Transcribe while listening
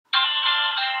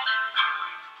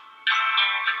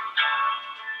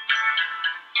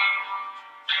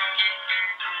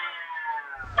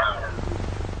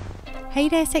Hey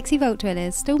there sexy vault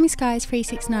dwellers, Stormy Skies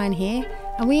 369 here,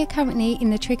 and we are currently in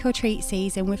the trick or treat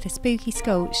season with the Spooky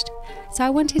Scorched. So I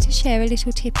wanted to share a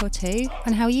little tip or two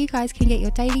on how you guys can get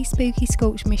your daily Spooky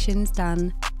Scorched missions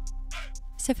done.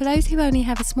 So for those who only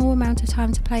have a small amount of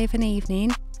time to play of an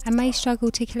evening and may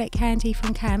struggle to collect candy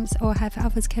from camps or have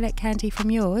others collect candy from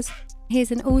yours,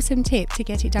 here's an awesome tip to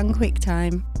get it done quick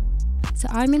time. So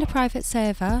I'm in a private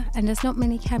server and there's not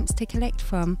many camps to collect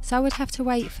from, so I would have to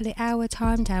wait for the hour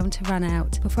time down to run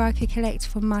out before I could collect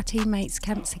from my teammates'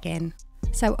 camps again.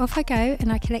 So off I go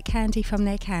and I collect candy from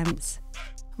their camps.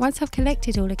 Once I've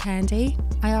collected all the candy,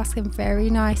 I ask them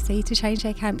very nicely to change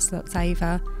their camp slots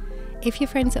over. If your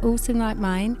friends are awesome like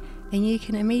mine, then you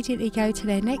can immediately go to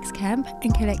their next camp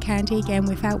and collect candy again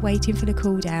without waiting for the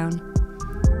cooldown.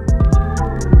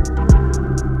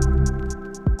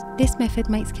 This method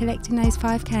makes collecting those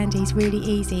 5 candies really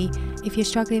easy if you're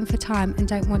struggling for time and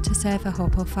don't want to server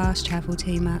hop or fast travel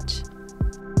too much.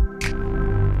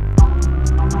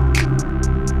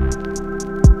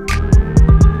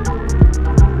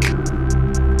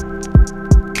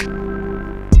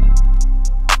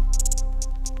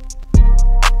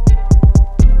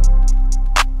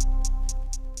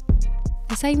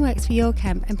 The same works for your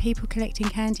camp and people collecting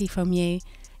candy from you.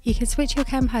 You can switch your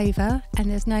camp over and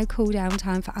there's no cooldown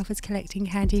time for others collecting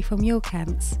candy from your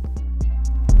camps.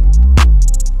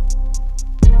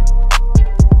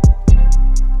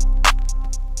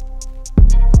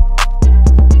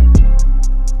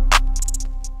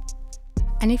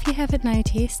 And if you haven't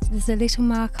noticed, there's a little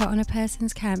marker on a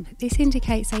person's camp. This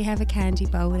indicates they have a candy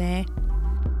bowl there.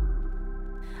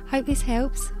 Hope this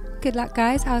helps. Good luck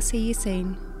guys, I'll see you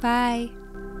soon. Bye.